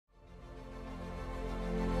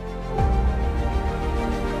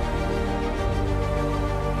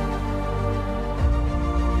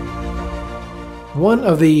One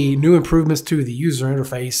of the new improvements to the user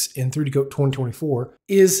interface in 3DCoat 2024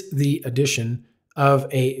 is the addition of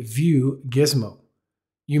a View Gizmo.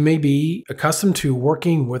 You may be accustomed to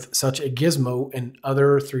working with such a gizmo in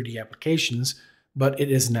other 3D applications, but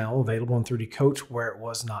it is now available in 3DCoat where it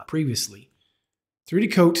was not previously.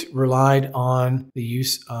 3DCoat relied on the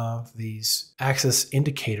use of these axis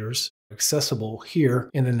indicators accessible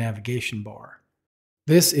here in the navigation bar.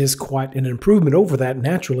 This is quite an improvement over that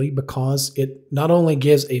naturally because it not only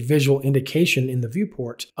gives a visual indication in the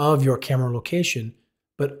viewport of your camera location,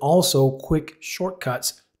 but also quick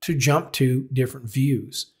shortcuts to jump to different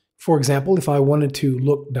views. For example, if I wanted to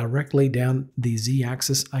look directly down the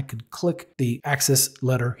Z-axis, I could click the axis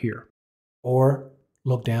letter here, or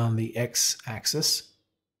look down the X-axis,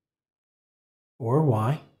 or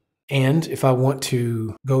Y. And if I want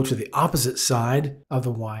to go to the opposite side of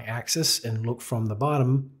the Y-axis and look from the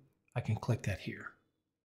bottom, I can click that here.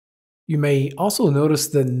 You may also notice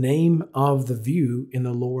the name of the view in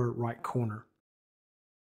the lower right corner.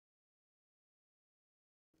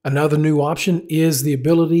 Another new option is the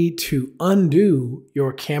ability to undo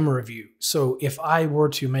your camera view. So if I were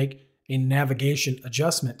to make a navigation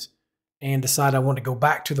adjustment and decide I want to go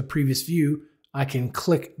back to the previous view, I can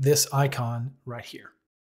click this icon right here.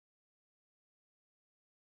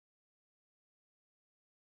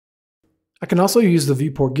 I can also use the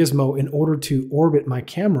Viewport Gizmo in order to orbit my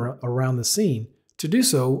camera around the scene. To do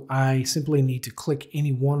so, I simply need to click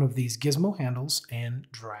any one of these gizmo handles and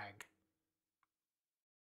drag.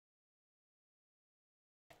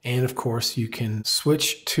 And of course, you can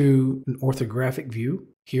switch to an orthographic view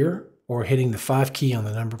here, or hitting the 5 key on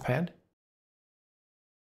the number pad.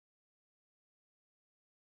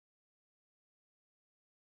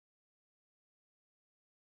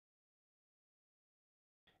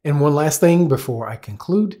 And one last thing before I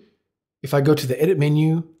conclude, if I go to the Edit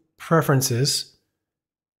menu, Preferences,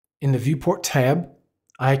 in the Viewport tab,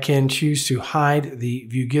 I can choose to hide the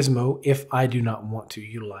View Gizmo if I do not want to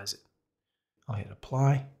utilize it. I'll hit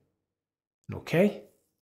Apply and OK.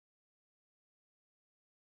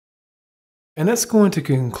 And that's going to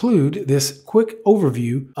conclude this quick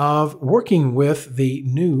overview of working with the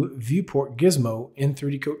new Viewport Gizmo in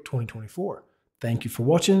 3DCoat 2024. Thank you for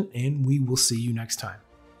watching, and we will see you next time.